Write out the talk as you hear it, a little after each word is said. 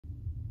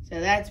So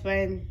that's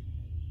when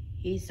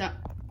he saw.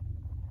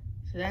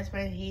 So that's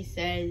when he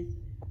said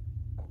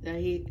that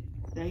he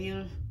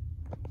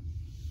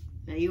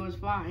was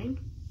fine.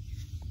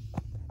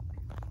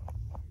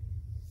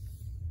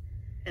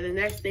 And the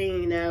next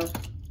thing you know,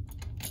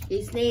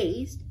 he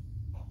sneezed.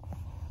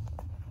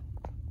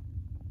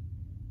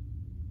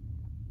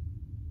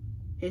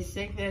 His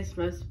sickness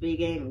must be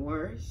getting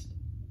worse.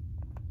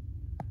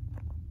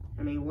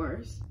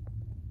 Worse.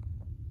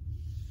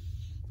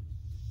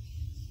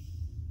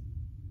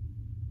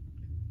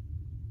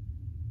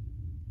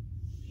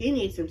 He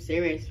needs some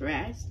serious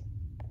rest.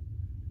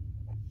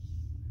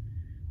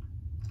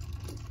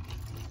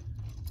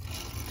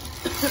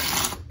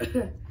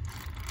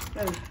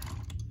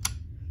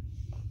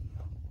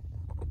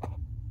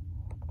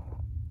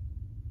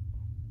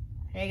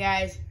 Hey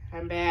guys,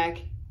 I'm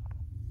back.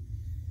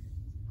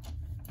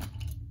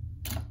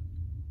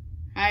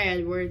 Hi,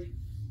 Edward.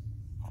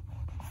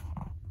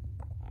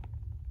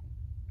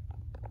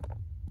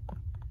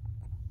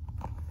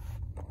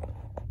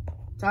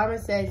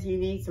 Thomas says you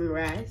need some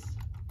rest.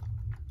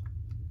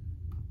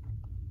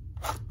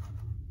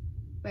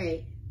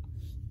 Wait.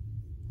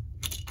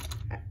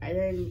 I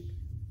didn't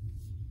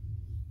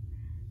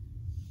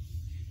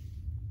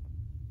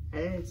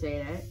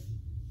say that.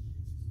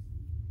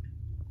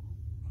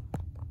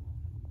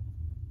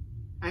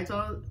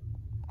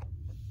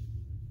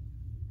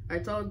 I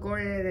told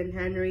Gordon and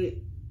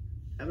Henry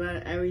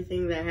about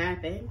everything that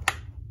happened.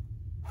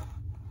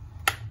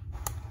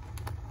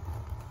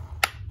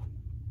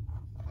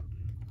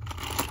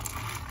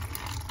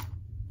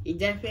 You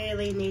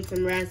definitely need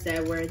some rest,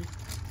 Edward.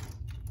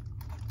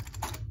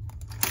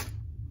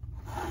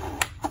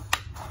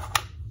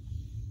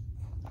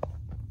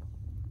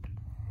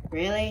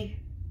 Really?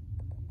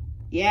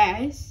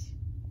 Yes.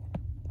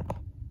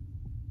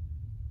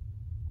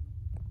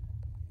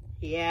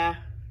 Yeah.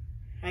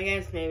 I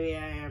guess maybe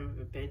I am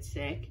a bit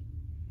sick.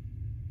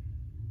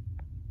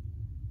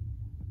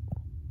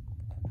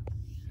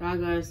 I'll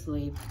go to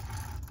sleep.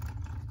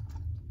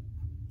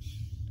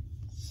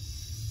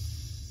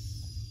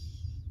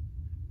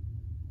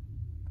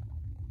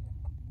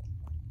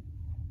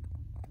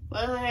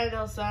 We'll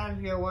handle some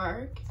of your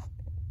work.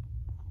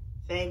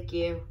 Thank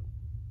you.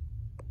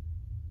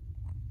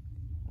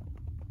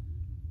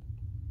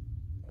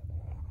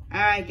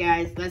 Alright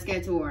guys, let's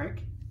get to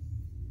work.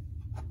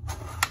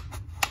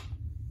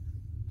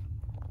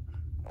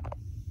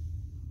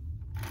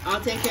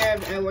 I'll take care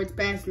of Edward's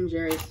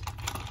passengers.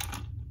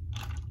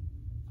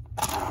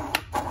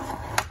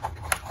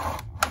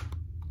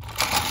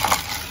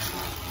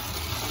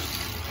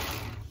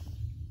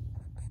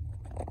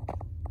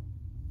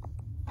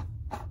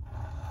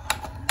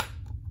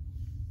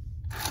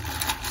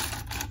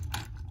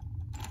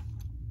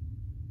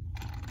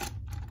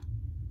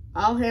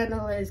 I'll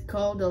handle his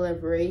coal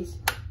deliveries.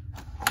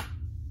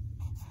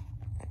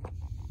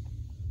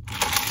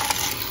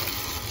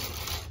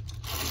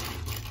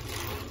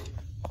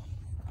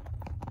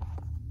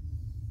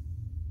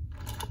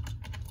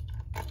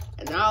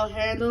 And I'll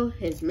handle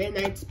his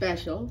midnight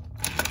special.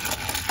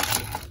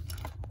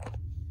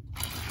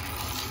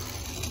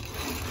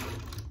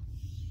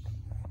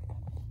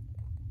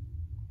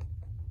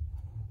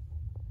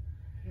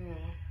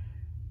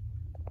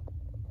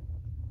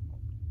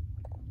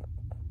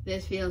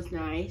 This feels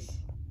nice.